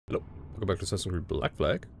Welcome back to Assassin's Creed Black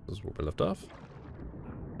Flag. This is where we left off.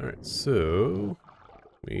 Alright, so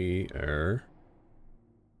we are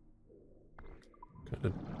kind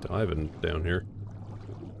of diving down here.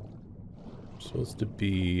 Supposed to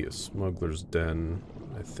be a smuggler's den,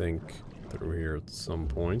 I think, through here at some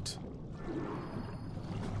point.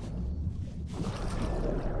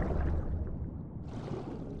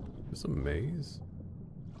 There's a maze.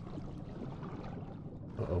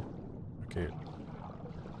 Uh-oh. I can't.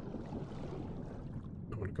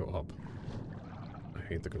 I want to go up. I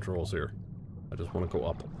hate the controls here. I just want to go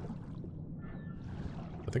up.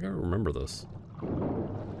 I think I remember this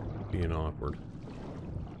being awkward.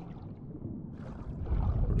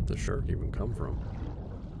 Where did the shark even come from?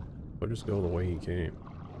 Why just go the way he came?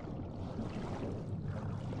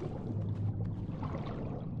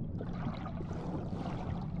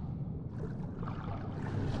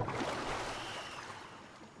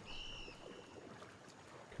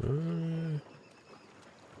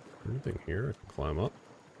 Anything here I can climb up?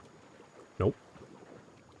 Nope.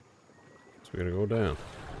 So we gotta go down.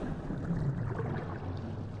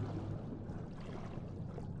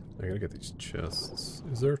 I gotta get these chests.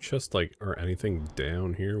 Is there a chest, like, or anything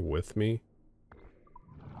down here with me?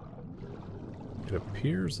 It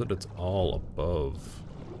appears that it's all above.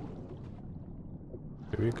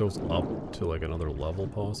 Maybe it goes up to, like, another level,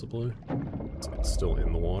 possibly? It's still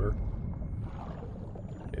in the water.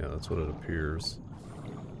 Yeah, that's what it appears.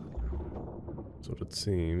 That's what it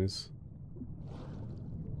seems.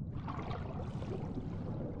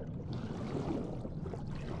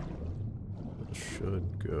 It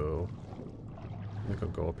should go. I think I'll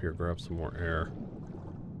go up here, grab some more air.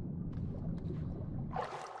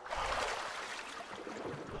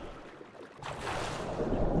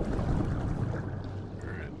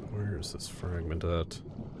 Alright, where is this fragment at?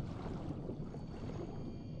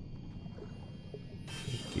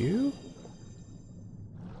 Thank you.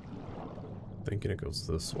 Thinking it goes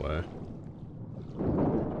this way.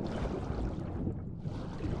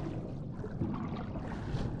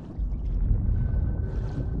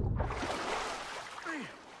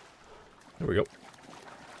 There we go.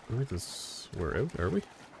 I think this... We're out, are we?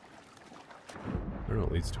 I don't know,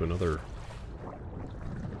 it leads to another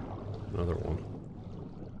one.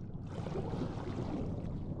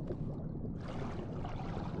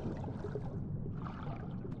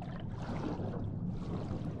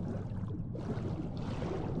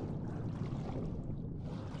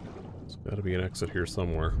 Gotta be an exit here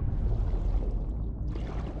somewhere.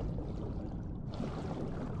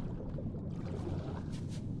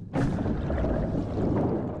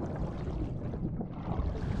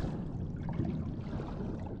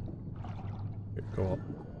 Okay, go up.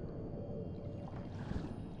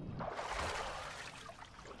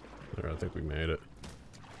 There, I think we made it.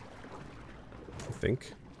 I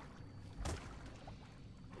think.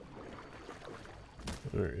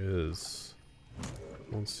 There is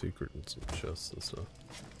one secret and some chests and stuff.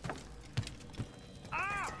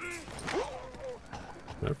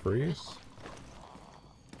 Can I freeze?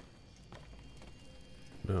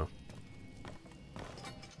 No.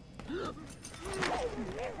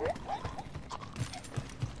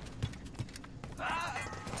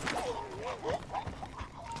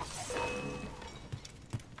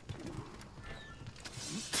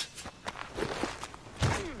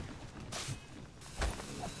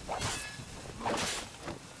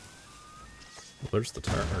 There's the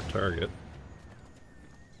our target.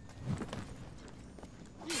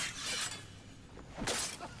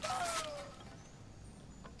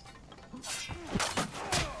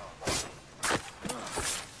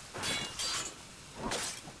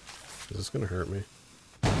 Is this gonna hurt me?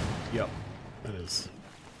 Yep, it is.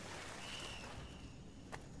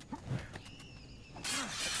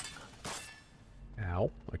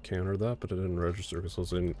 Ow. I countered that, but it didn't register because I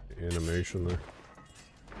was in animation there.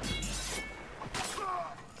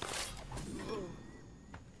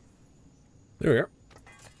 There we are.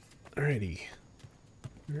 Alrighty.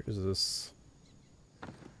 Where is this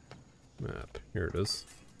map? Here it is.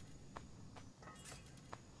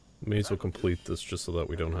 May as well complete this just so that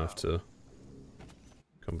we don't have to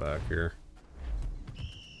come back here.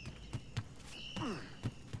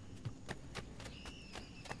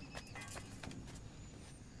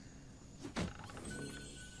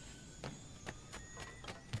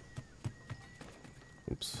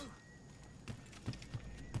 Oops.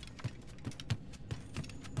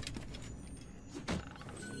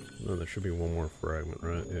 No, there should be one more fragment,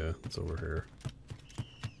 right? Yeah, it's over here.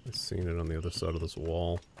 I've seen it on the other side of this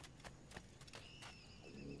wall.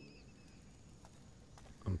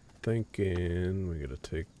 I'm thinking we gotta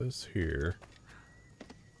take this here.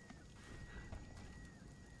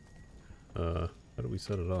 How do we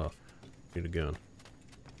set it off? Need a gun.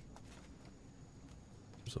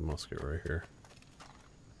 There's a musket right here.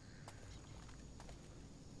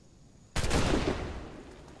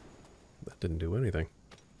 That didn't do anything.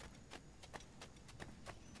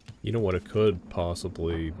 You know what? It could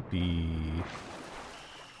possibly be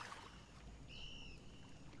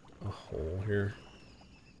a hole here.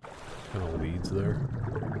 Kind of leads there.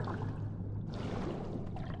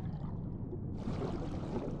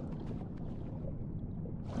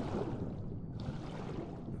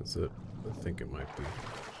 That's it. I think it might be.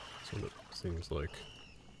 That's what it seems like.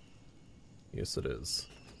 Yes, it is.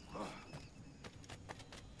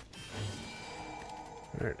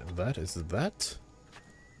 Alright, that is that.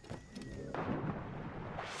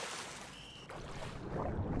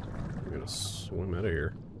 I'm gonna swim out of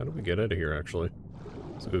here. How do we get out of here, actually?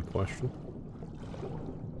 That's a good question.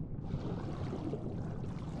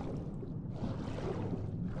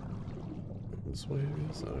 This way, I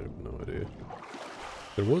guess? I have no idea.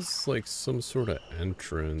 There was, like, some sort of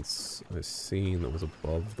entrance I seen that was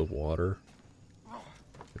above the water.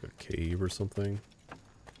 Like a cave or something.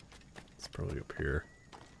 It's probably up here.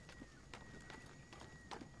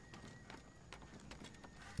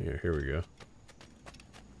 Yeah, here we go.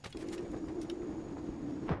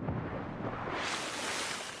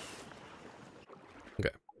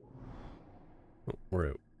 Okay. Oh, we're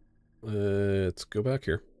out. Let's go back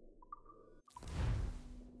here.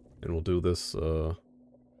 And we'll do this,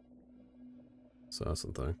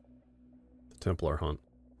 assassin thing. The Templar hunt.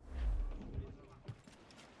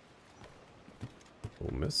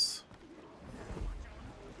 Oh, miss.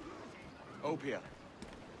 Opia,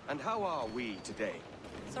 and how are we today?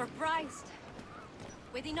 Surprised.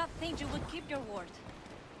 We did not think you would keep your word.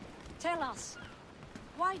 Tell us,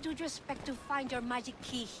 why do you expect to find your magic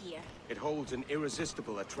key here? It holds an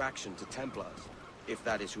irresistible attraction to Templars, if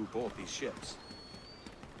that is who bought these ships.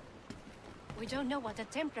 We don't know what the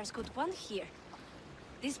Templars could want here.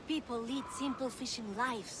 These people lead simple fishing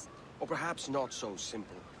lives. Or perhaps not so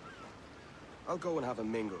simple. I'll go and have a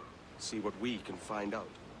mingle, see what we can find out.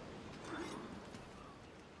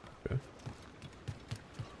 Okay.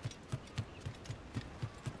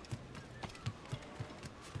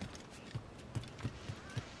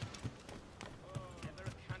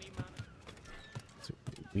 So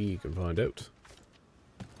we can find out.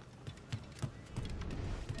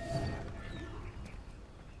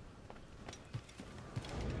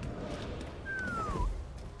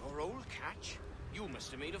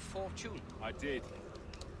 Made a fortune. I did.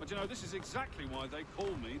 But you know, this is exactly why they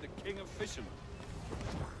call me the King of Fishermen.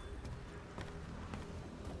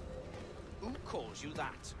 Who calls you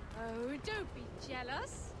that? Oh, don't be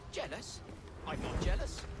jealous. Jealous? I'm not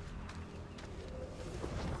jealous.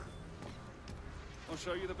 I'll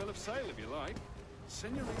show you the bill of sale if you like.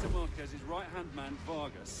 Senorita Marquez's right-hand man,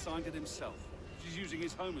 Vargas, signed it himself. She's using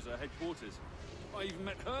his home as her headquarters. I even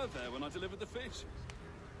met her there when I delivered the fish.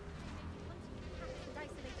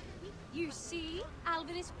 You see,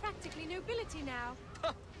 Alvin is practically nobility now.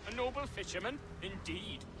 A noble fisherman,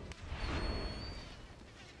 indeed.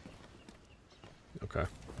 Okay.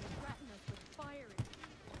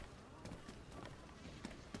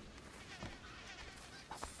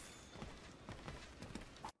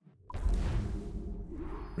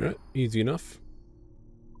 Right, easy enough.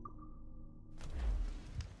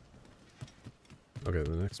 Okay,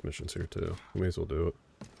 the next mission's here too. We may as well do it.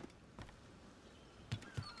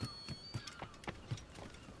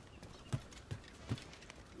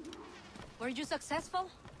 Were you successful?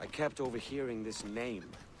 I kept overhearing this name.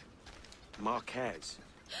 Marquez.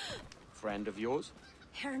 Friend of yours?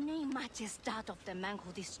 Her name matches that of the man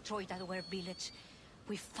who destroyed our village.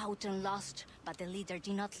 We fought and lost, but the leader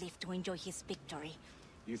did not live to enjoy his victory.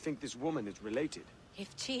 You think this woman is related? If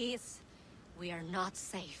she is, we are not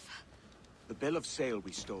safe. The bill of sale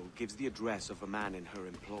we stole gives the address of a man in her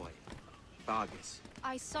employ. Vargas.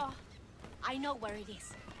 I saw. I know where it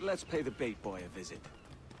is. Let's pay the bait boy a visit.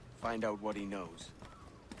 Find out what he knows.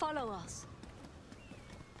 Follow us.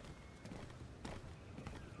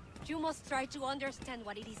 You must try to understand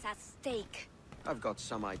what it is at stake. I've got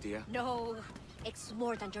some idea. No, it's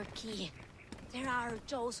more than your key. There are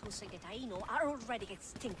those who say that Taino are already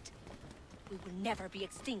extinct. We will never be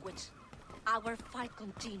extinguished. Our fight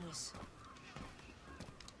continues.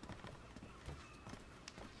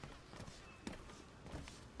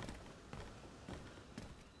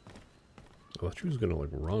 I thought she was gonna, like,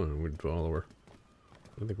 run and we'd follow her.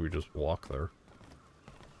 I don't think we just walk there.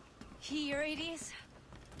 Here it is.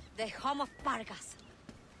 The home of Vargas.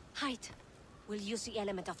 Hide. We'll use the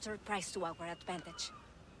element of surprise to our advantage.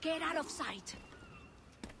 Get out of sight.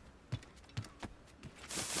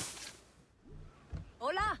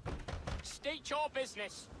 State your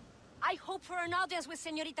business. I hope for an audience with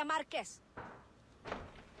Señorita Marquez.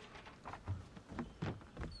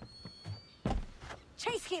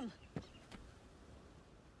 Chase him!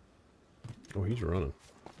 Oh, he's running.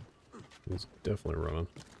 He's definitely running.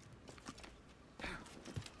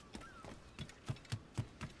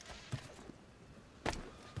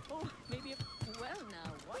 Oh, maybe well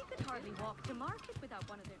now, one could hardly walk to market without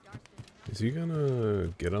one of their Darston. Is he gonna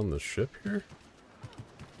get on the ship here?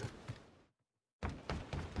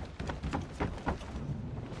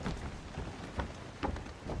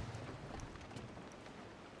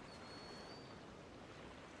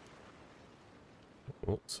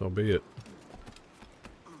 Well, so be it.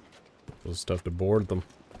 We'll just have to board them.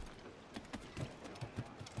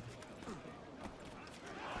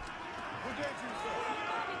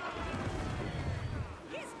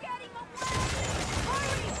 He's getting away!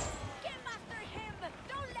 Hurry! Get after him!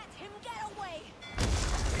 Don't let him get away!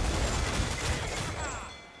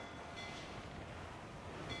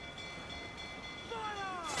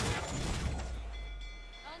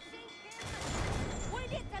 Unsink him! We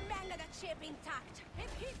need to man the ship intact.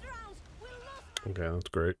 If he drowns, we'll lose. Okay, that's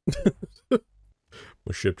great.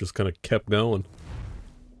 My ship just kind of kept going.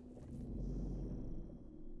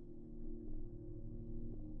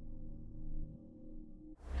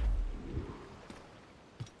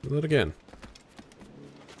 Do that again.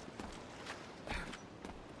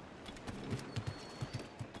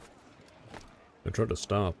 I tried to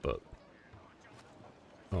stop, but...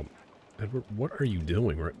 Edward, what are you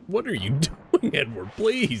doing? Right? What are you doing, Edward?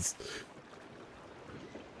 Please!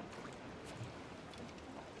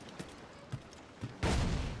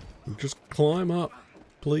 Just climb up,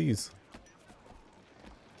 please.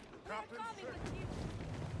 We're coming with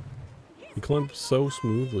you. You climbed so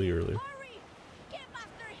smoothly earlier. Hurry! Get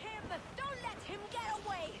after him! Don't let him get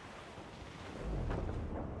away!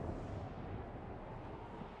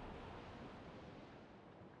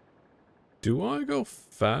 Do I go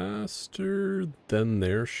faster than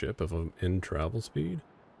their ship if I'm in travel speed?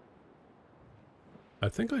 I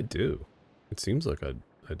think I do. It seems like I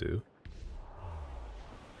do.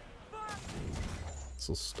 This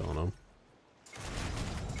will stun him.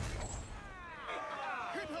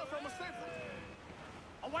 Hit her from a safe.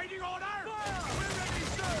 Awaiting order! We're ready,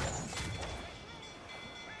 sir!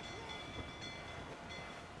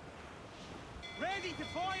 Ready to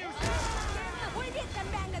fire, sir! We need to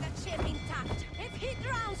man the ship intact. If he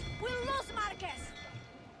drowns, we'll lose Marquez.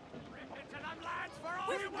 Into them, lads, for all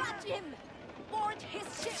We've got him. Board his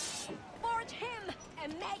ship. Board him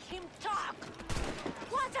and make him talk.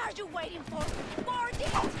 What are you waiting for? Board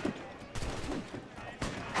it!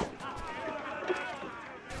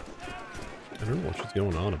 I don't know what she's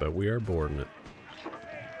going on about. We are boarding it.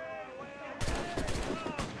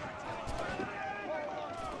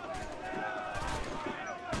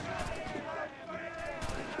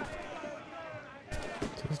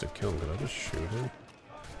 It says to kill him. Did I just shoot him?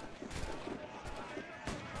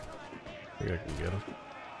 I think I can get him.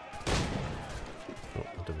 Oh,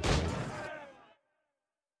 I didn't kill him.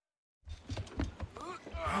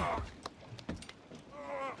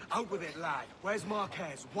 Out with it, lad. Where's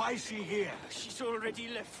Marquez? Why is she here? She's already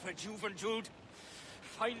left for Juventude.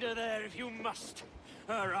 Find her there if you must.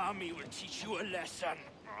 Her army will teach you a lesson.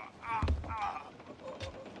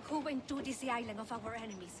 Juventud is the island of our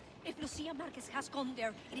enemies. If Lucia Marquez has gone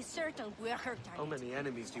there, it is certain we are her target. How many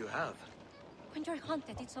enemies do you have? When you're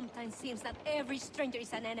hunted, it sometimes seems that every stranger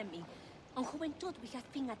is an enemy. On Juventud, we have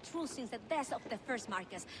been at truce since the death of the first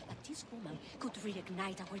Marquez, but this woman could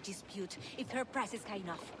reignite our dispute if her price is high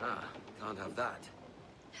enough. Ah, can't have that.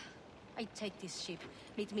 I take this ship.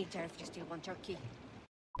 Meet me there if you still want your key.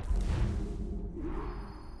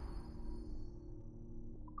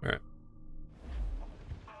 Alright.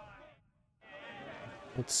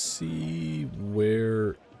 Let's see,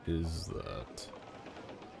 where is that?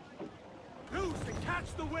 Loose and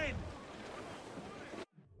catch the wind!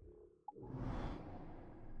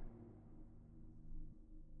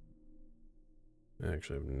 I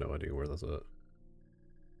actually have no idea where that's at.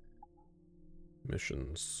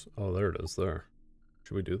 Missions. Oh, there it is, there.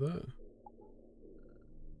 Should we do that?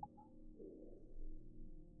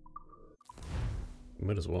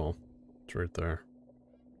 Might as well. It's right there.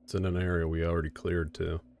 It's in an area we already cleared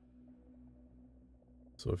too.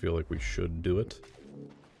 So I feel like we should do it.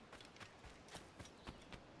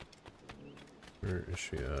 Where is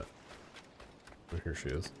she at? Oh, here she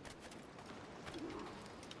is.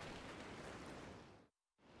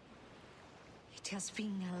 It has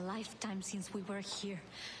been a lifetime since we were here.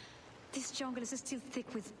 This jungle is still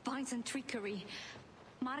thick with vines and trickery.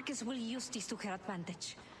 Marquez will use this to her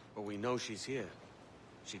advantage. But we know she's here.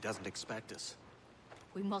 She doesn't expect us.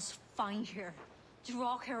 We must find her,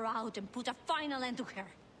 draw her out, and put a final end to her.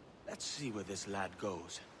 Let's see where this lad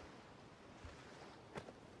goes.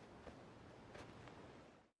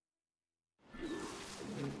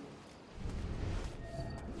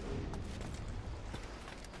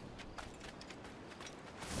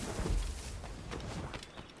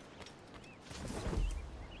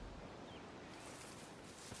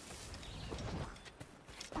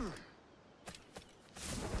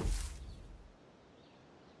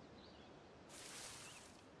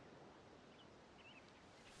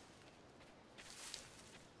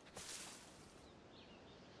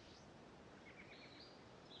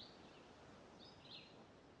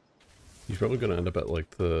 He's probably gonna end up at like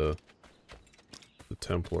the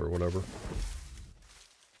Templar or whatever.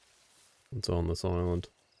 It's on this island.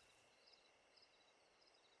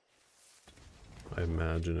 I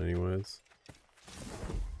imagine anyways.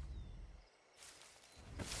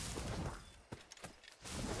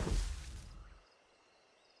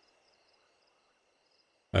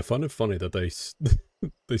 I find it funny that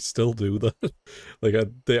they still do that. Like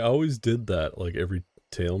they always did that. Like every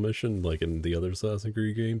tail mission, like in the other Assassin's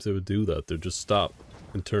Creed games, they would do that. They'd just stop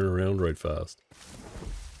and turn around right fast.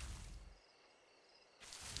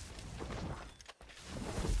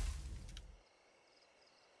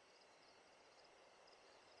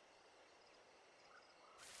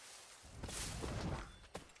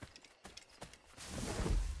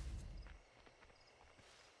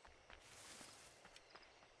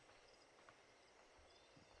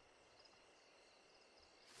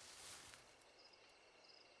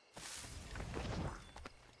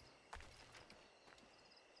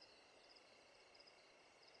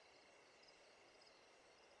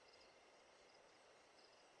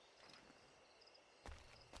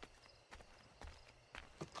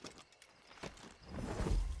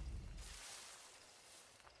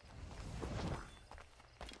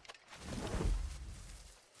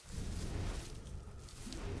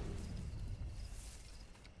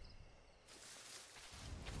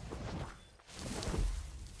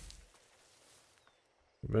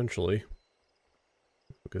 Eventually,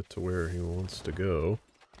 we'll get to where he wants to go.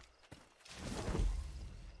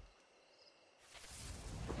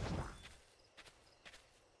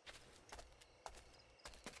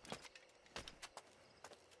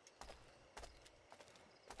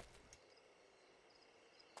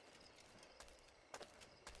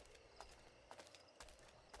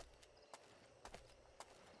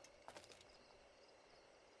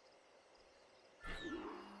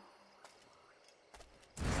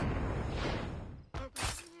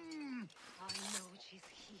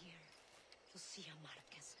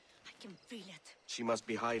 She must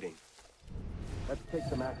be hiding. Let's take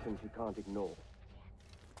some action she can't ignore.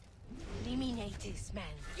 Eliminate this man.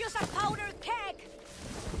 Use a powder keg!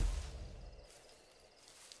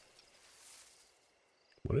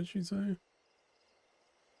 What did she say?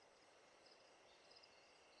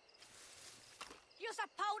 Use a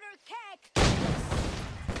powder keg!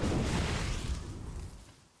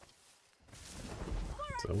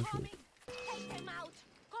 We're incoming! Take them out!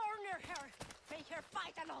 Corner her! Make her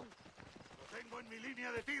fight alone!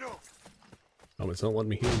 Oh, it's not letting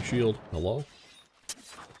me heal shield. Hello?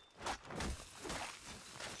 Just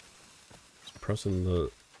pressing the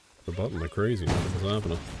button like crazy. Nothing's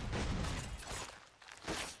happening.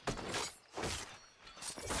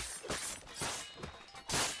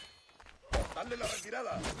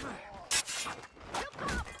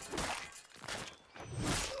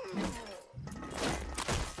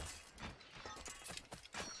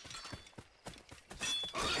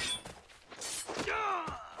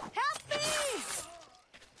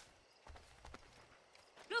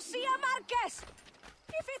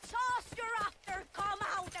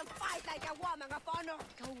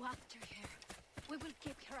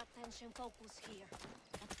 Focus here,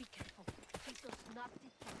 but be careful. He does not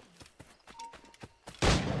detect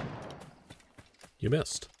you. You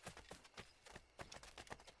missed.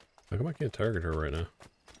 How come I can't target her right now?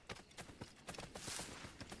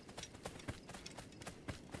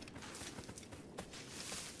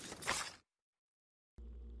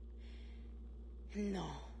 No.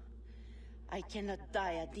 I cannot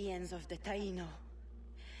die at the ends of the Taino.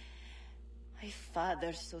 My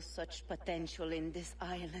father saw such potential in these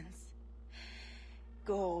islands.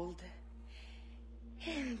 Gold,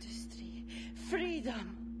 industry,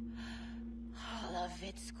 freedom, all of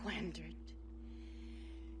it squandered.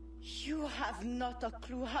 You have not a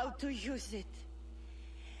clue how to use it.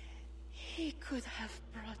 He could have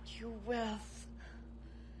brought you wealth.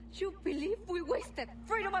 You believe we wasted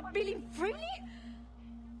freedom of being freely?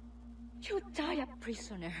 You die a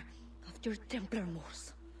prisoner of your Templar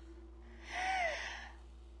moors.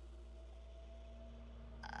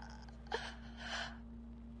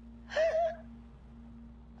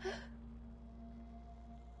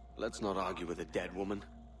 Let's not argue with a dead woman.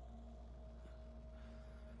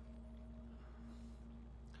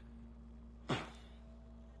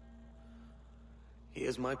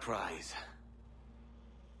 Here's my prize.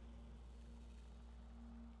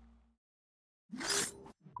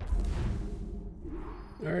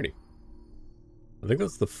 Alrighty. I think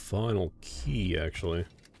that's the final key, actually.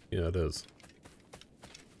 Yeah, it is.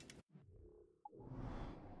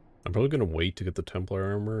 I'm probably gonna wait to get the Templar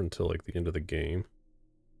armor until, like, the end of the game.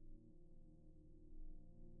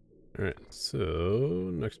 Alright, so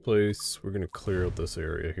next place, we're gonna clear out this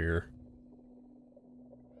area here.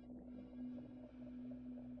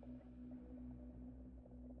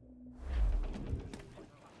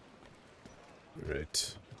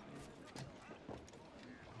 Alright.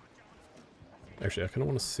 Actually, I kind of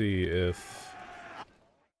want to see if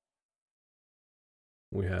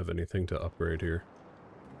we have anything to upgrade here.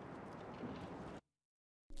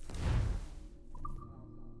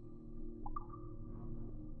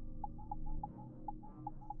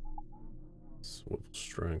 Swivel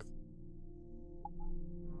strength.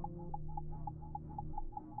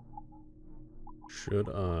 Should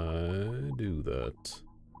I do that?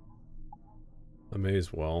 I may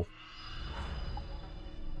as well.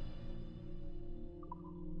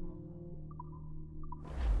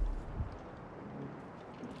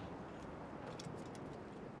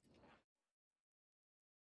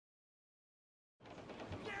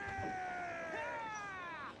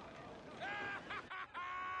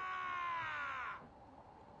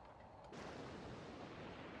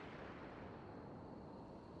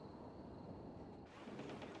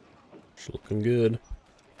 It's looking good.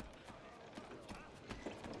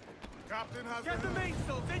 Captain has get the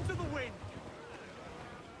mainsails into the wind.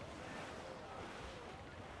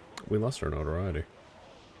 We lost our notoriety.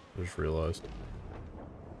 I just realized.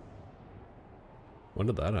 When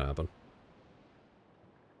did that happen?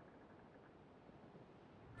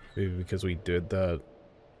 Maybe because we did that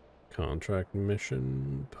contract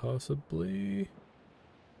mission, possibly?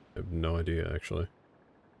 I have no idea, actually.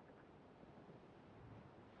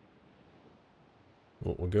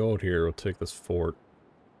 Well, we'll go out here, we'll take this fort.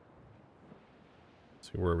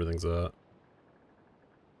 See where everything's at.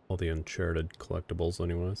 All the uncharted collectibles,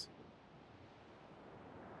 anyways.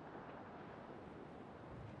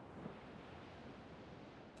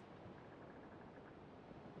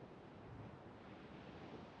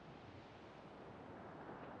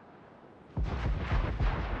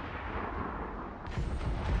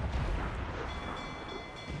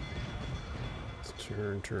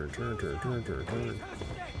 Turn.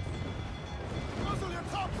 Muzzle your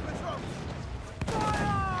tops, Metros!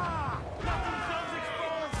 Fire!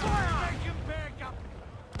 Fire!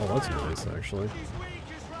 Oh, that's nice, actually. He's weak,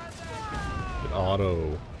 he's right there! It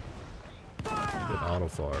auto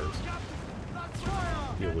fires. That's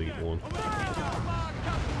fire! The elite one.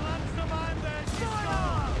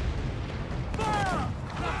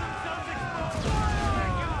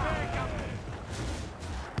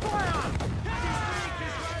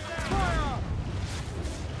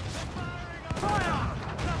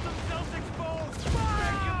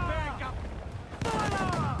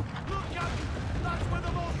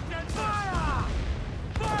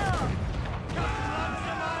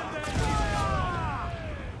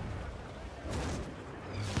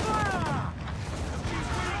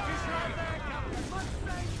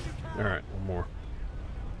 Alright, one more.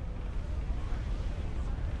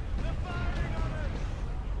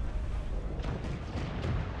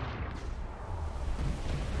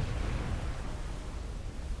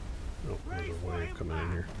 Oh, there's a wave coming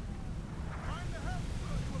in here.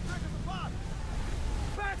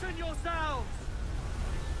 Fasten yourselves!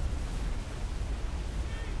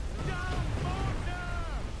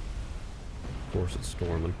 Of course it's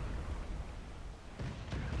storming.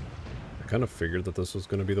 I kind of figured that this was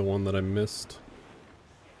going to be the one that I missed.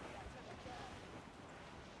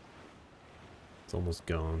 It's almost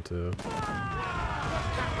gone too.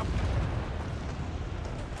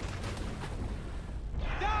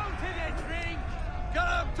 Down to the drink! Get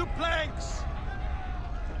up to planks!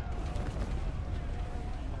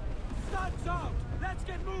 Stunts out! Let's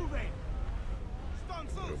get moving!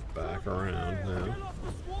 Stunts Go back around now. Get off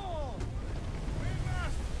the squall!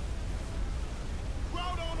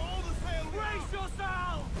 Crowd on all the sail! Brace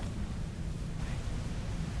yourself!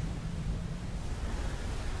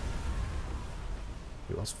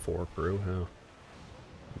 We lost 4 crew, how?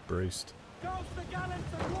 Braced. Douse the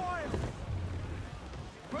gallants and royals!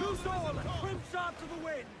 Loose all and trim sharp to the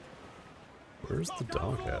wind! Where's the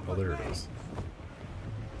dog at? Oh, there it is.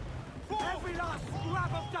 Every last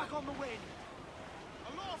scrap of duck on the wind!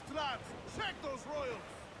 Aloft, lads! Check those royals!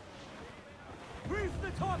 Reef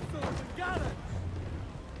the topsails and gallant!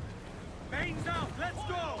 Mains out, let's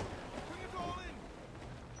go! Bring it all in!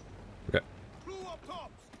 Okay, Crew up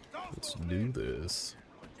tops! let's do this.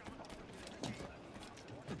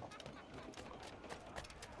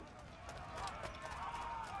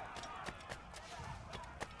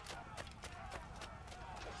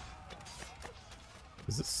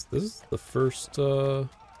 This is the first level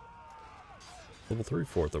 3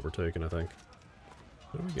 fort that we're taking, I think.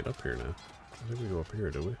 How do we get up here now? I think we go up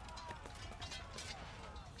here, do we?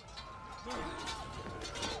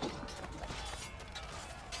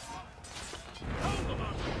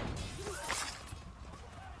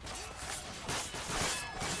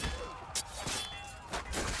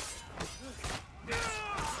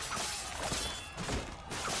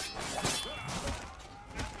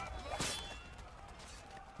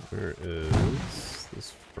 Where is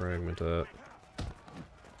this fragment at?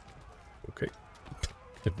 Okay. I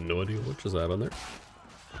have no idea what just happened there.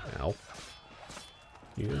 Ow.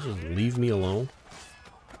 You guys just leave me alone?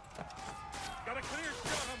 Got a clear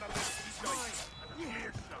shot on the left side.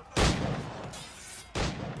 Here, son.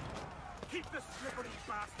 Keep the slippery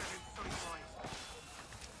bastard in sight,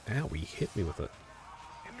 boys. Ow, he hit me with it.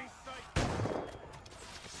 In me sight.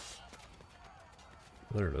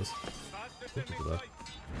 There it is. Bastards Thank in you me for that. sight.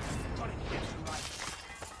 Gotta get you right.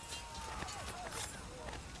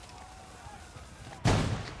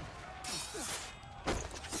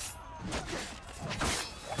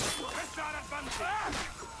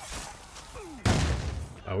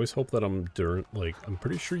 I always hope that I'm during, like, I'm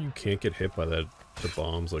pretty sure you can't get hit by the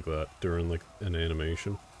bombs like that during, like, an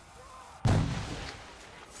animation. I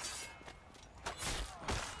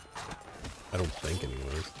don't think,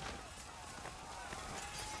 anyways.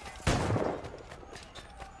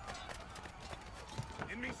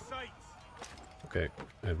 In me sight. Okay,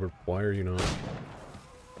 Edward, why are you not?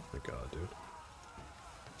 Oh my god, dude.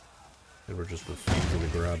 Edward just refusing to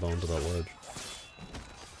grab onto that ledge.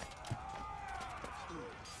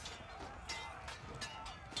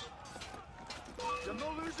 You're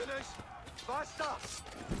no losing this. Faster.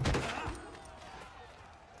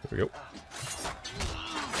 There we go.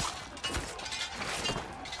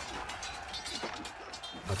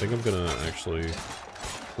 I think I'm gonna actually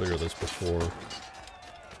clear this before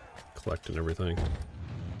collecting everything.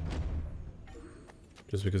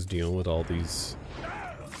 Just because dealing with all these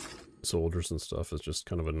soldiers and stuff is just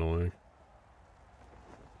kind of annoying.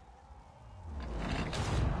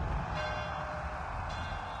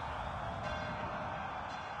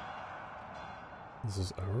 This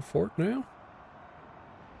is our fort now?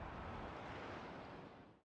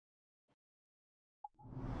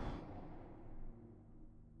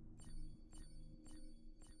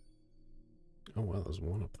 Oh wow, there's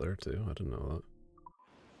one up there too. I didn't know that.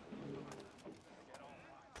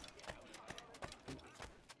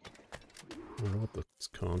 I wonder what this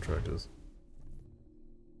contract is.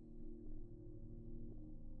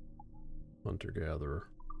 Hunter-gatherer.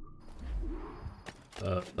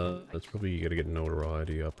 That's probably you gotta get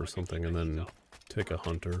notoriety up or something and then take a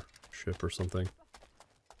hunter ship or something.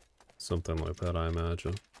 Something like that, I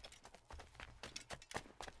imagine.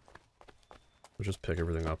 We'll just pick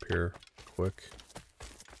everything up here quick.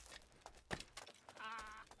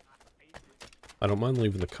 I don't mind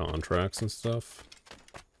leaving the contracts and stuff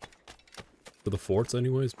for the forts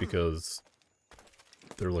anyways, because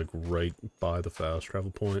they're like right by the fast travel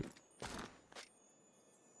point.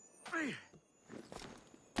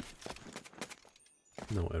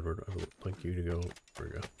 No, Edward, I would like you to go. There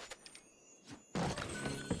we go.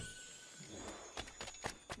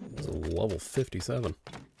 It's a level 57.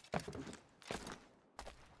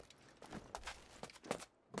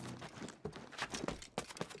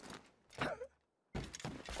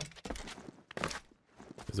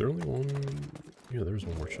 Is there only one? Yeah, there's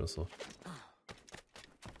one more chest left. How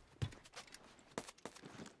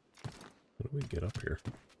do we get up here?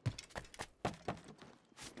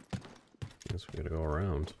 Guess we gotta go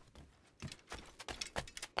around.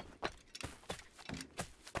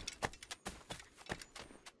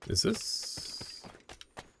 Is this...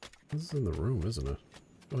 This is in the room, isn't it?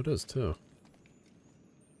 Oh, it is too.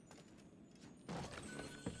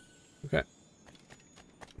 Okay.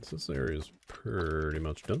 So this area is pretty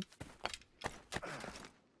much done.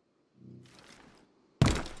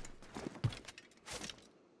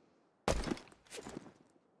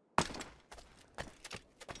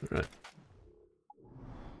 Alright.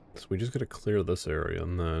 So we just gotta clear this area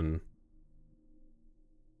and then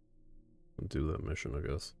do that mission, I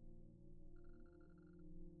guess.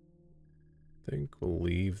 I think we'll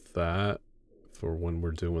leave that for when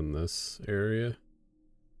we're doing this area.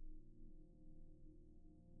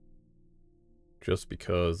 Just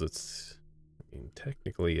because it's, I mean,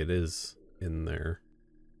 technically it is in there.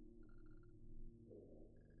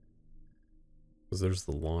 Because there's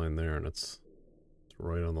the line there and it's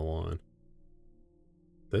right on the line.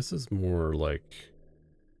 This is more like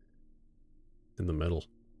in the middle.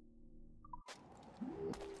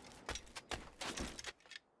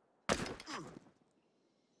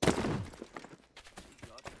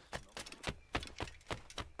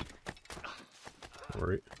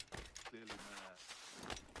 Alright.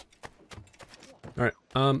 Alright,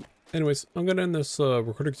 anyways, I'm gonna end this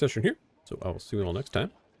recording session here. So I will see you all next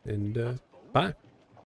time. And bye.